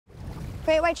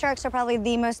Great white sharks are probably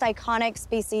the most iconic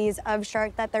species of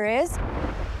shark that there is.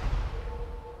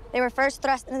 They were first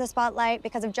thrust into the spotlight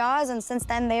because of Jaws, and since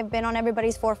then they've been on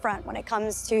everybody's forefront when it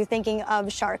comes to thinking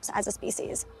of sharks as a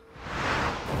species.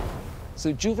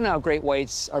 So juvenile great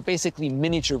whites are basically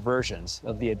miniature versions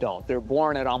of the adult. They're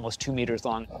born at almost 2 meters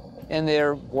long, and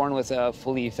they're born with a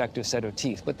fully effective set of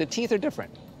teeth, but the teeth are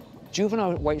different.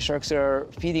 Juvenile white sharks are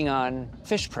feeding on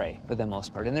fish prey for the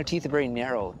most part, and their teeth are very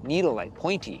narrow, needle-like,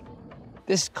 pointy.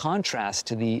 This contrasts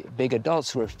to the big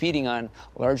adults who are feeding on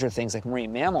larger things like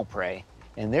marine mammal prey,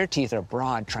 and their teeth are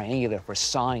broad, triangular for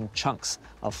sawing chunks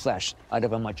of flesh out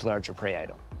of a much larger prey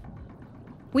item.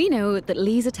 We know that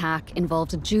Lee's attack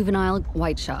involved a juvenile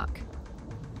white shark.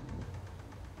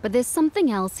 But there's something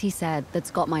else he said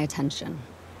that's got my attention.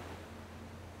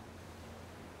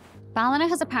 Ballina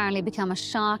has apparently become a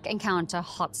shark encounter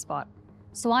hotspot,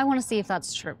 so I want to see if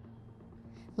that's true.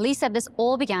 Lee said this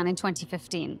all began in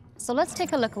 2015, so let's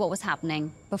take a look at what was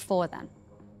happening before then.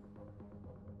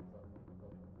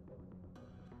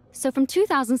 So from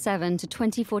 2007 to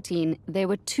 2014, there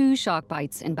were 2 shark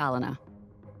bites in Ballina.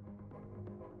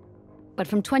 But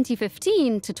from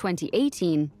 2015 to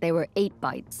 2018, there were 8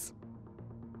 bites.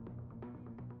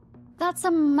 That's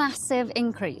a massive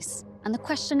increase, and the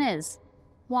question is,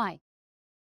 why?